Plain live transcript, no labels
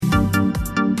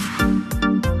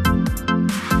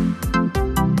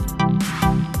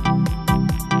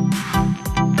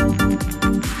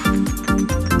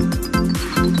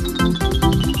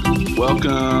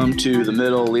Welcome to the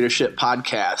Middle Leadership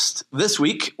Podcast. This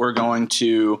week, we're going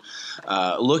to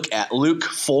look at Luke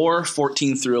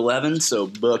 4:14 through 11, so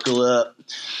buckle up.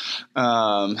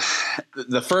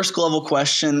 The first global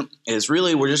question is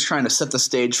really, we're just trying to set the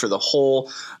stage for the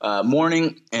whole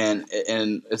morning, and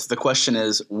the question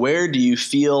is, where do you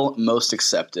feel most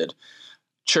accepted?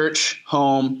 Church,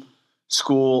 home,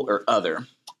 school, or other?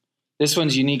 This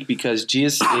one's unique because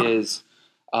Jesus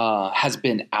has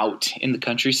been out in the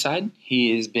countryside.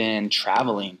 He has been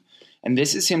traveling, and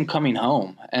this is him coming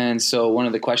home. And so one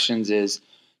of the questions is, do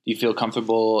you feel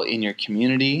comfortable in your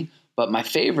community? But my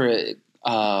favorite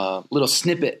little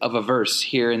snippet of a verse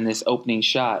here in this opening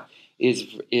shot is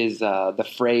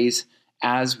the phrase,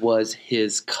 as was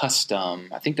his custom.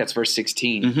 I think that's verse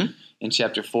 16 in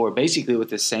chapter 4. Basically what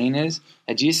this saying is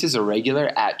that Jesus is a regular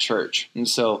at church. And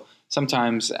so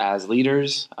sometimes as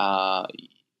leaders,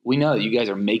 we know that you guys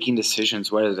are making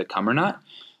decisions whether to come or not.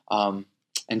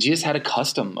 And Jesus had a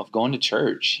custom of going to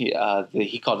church.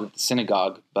 He called it the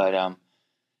synagogue, but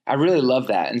I really love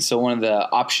that. And so one of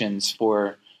the options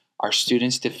for our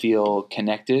students to feel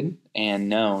connected and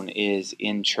known is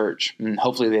in church. And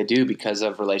hopefully they do because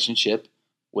of relationship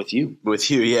with you. With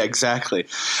you, yeah, exactly.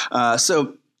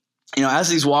 So, as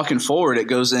he's walking forward, it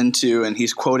goes into, and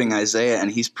he's quoting Isaiah, and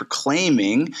he's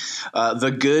proclaiming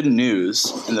the good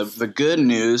news. And the good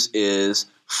news is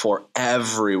for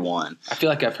everyone. I feel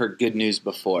like I've heard good news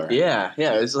before. Yeah.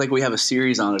 It's like we have a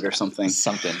series on it or something.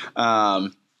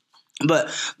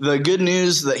 But the good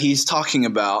news that he's talking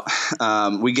about,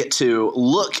 we get to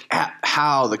look at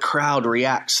how the crowd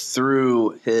reacts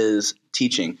through his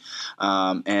teaching.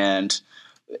 And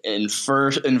in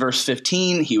verse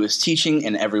 15, he was teaching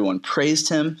and everyone praised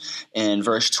him. In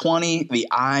verse 20, the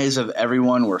eyes of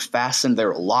everyone were fastened. They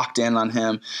were locked in on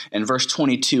him. In verse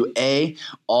 22a,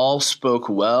 all spoke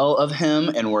well of him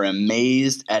and were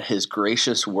amazed at his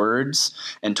gracious words.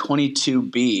 And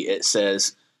 22b, it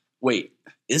says, wait,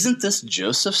 isn't this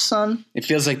Joseph's son? It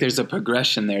feels like there's a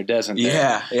progression there, doesn't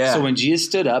there? Yeah. So when Jesus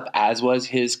stood up, as was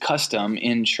his custom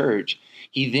in church,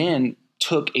 he then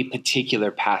took a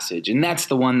particular passage. And that's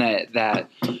the one that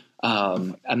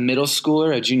a middle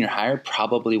schooler, a junior higher,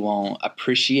 probably won't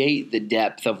appreciate the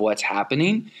depth of what's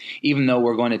happening, even though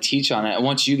we're going to teach on it. I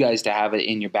want you guys to have it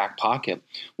in your back pocket.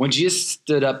 When Jesus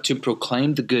stood up to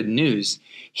proclaim the good news,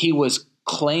 he was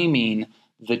claiming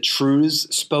the truths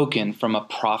spoken from a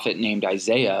prophet named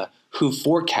Isaiah who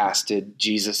forecasted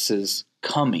Jesus's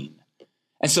coming.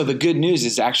 And so the good news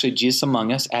is actually Jesus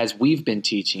among us, as we've been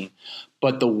teaching.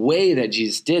 But the way that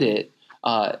Jesus did it,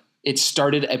 it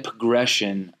started a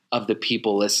progression of the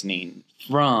people listening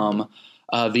from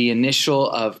the initial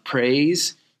of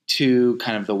praise to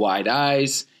kind of the wide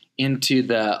eyes into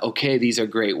the, okay, these are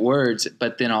great words.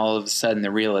 But then all of a sudden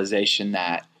the realization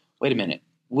that, wait a minute,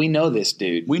 we know this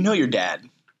dude. We know your dad.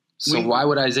 So why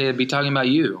would Isaiah be talking about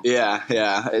you? Yeah.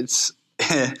 It's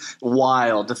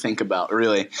wild to think about,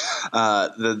 really,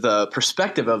 the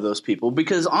perspective of those people,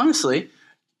 because honestly,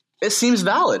 it seems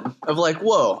valid of like,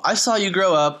 whoa, I saw you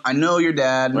grow up. I know your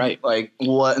dad. Right. Like,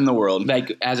 what in the world?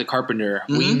 Like, as a carpenter,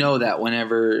 we know that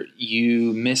whenever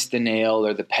you miss the nail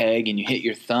or the peg and you hit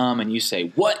your thumb and you say,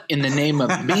 what in the name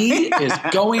of me is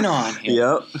going on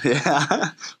here? Yep. Yeah.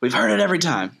 We've heard it every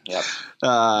time. Yep.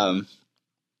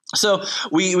 So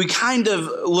we kind of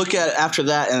look at after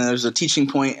that, and there's a teaching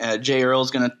point. Jay Earl's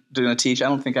going to teach. I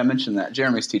don't think I mentioned that.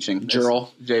 Jeremy's teaching. Jay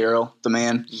Earl, the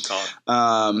man.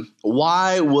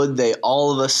 Why would they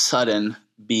all of a sudden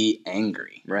be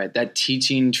angry? Right. That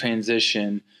teaching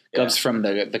transition comes from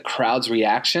the crowd's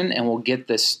reaction, and we'll get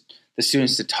the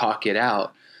students to talk it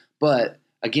out. But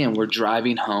again, we're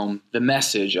driving home the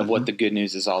message of what the good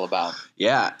news is all about.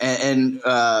 Yeah, and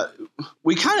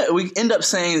we end up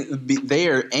saying they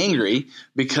are angry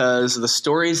because the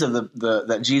stories of the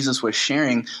that Jesus was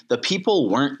sharing, the people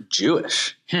weren't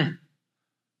Jewish.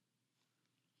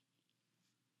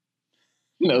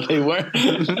 No, they weren't.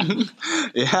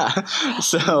 Yeah.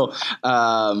 So,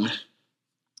 so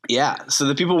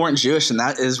the people weren't Jewish, and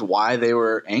that is why they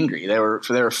were angry. They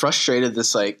were frustrated.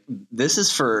 This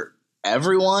is for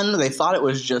everyone. They thought it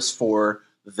was just for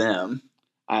them.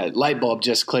 Light bulb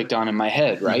just clicked on in my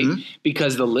head, right?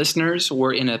 Because the listeners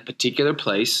were in a particular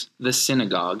place, the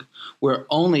synagogue, where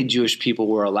only Jewish people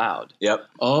were allowed. Yep.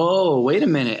 Oh, wait a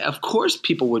minute. Of course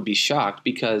people would be shocked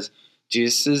because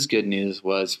Jesus' good news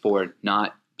was for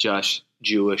not just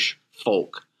Jewish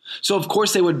folk. So of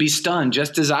course they would be stunned,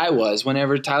 just as I was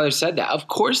whenever Tyler said that. Of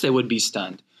course they would be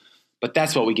stunned. But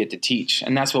that's what we get to teach,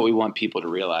 and that's what we want people to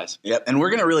realize. Yep, and we're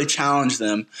going to really challenge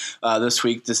them this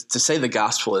week to say the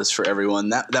gospel is for everyone.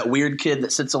 That weird kid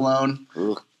that sits alone,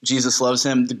 Jesus loves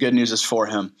him. The good news is for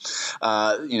him.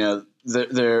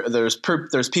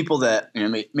 There's people that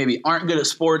maybe aren't good at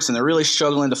sports and they're really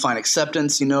struggling to find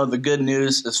acceptance. The good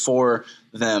news is for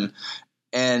them.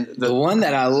 And the one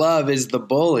that I love is the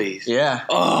bullies. Yeah.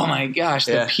 Oh my gosh,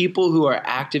 the people who are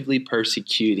actively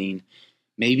persecuting,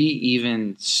 maybe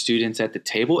even students at the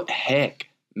table. Heck,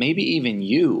 maybe even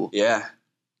you. Yeah.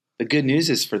 The good news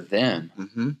is for them.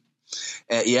 Mm-hmm.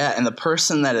 And the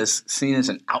person that is seen as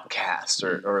an outcast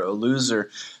or a loser,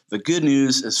 the good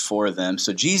news is for them.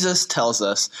 So Jesus tells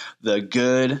us the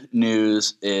good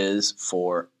news is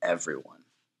for everyone.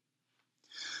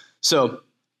 So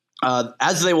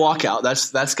as they walk out,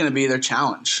 that's going to be their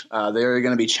challenge. They're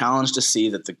going to be challenged to see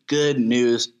that the good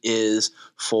news is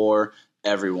for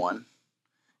everyone.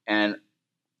 And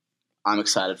I'm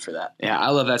excited for that. Yeah,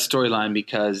 I love that storyline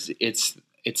because it's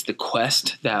the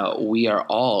quest that we are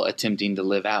all attempting to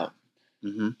live out.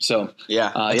 Mm-hmm. So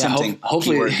attempting.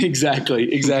 Hopefully,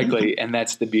 exactly. And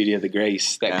that's the beauty of the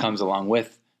grace that comes along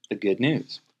with the good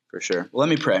news. For sure. Well, let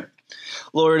me pray.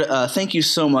 Lord, thank you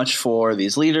so much for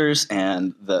these leaders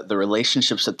and the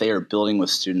relationships that they are building with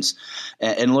students.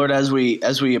 And Lord, as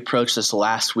we approach this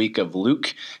last week of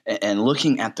Luke and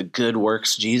looking at the good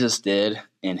works Jesus did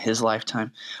in his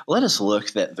lifetime, let us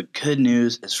look that the good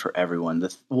news is for everyone.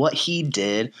 What he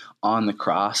did on the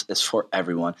cross is for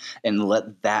everyone. And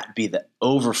let that be the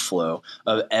overflow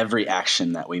of every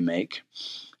action that we make.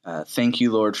 Thank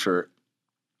you, Lord, for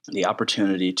the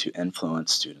opportunity to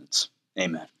influence students.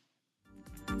 Amen.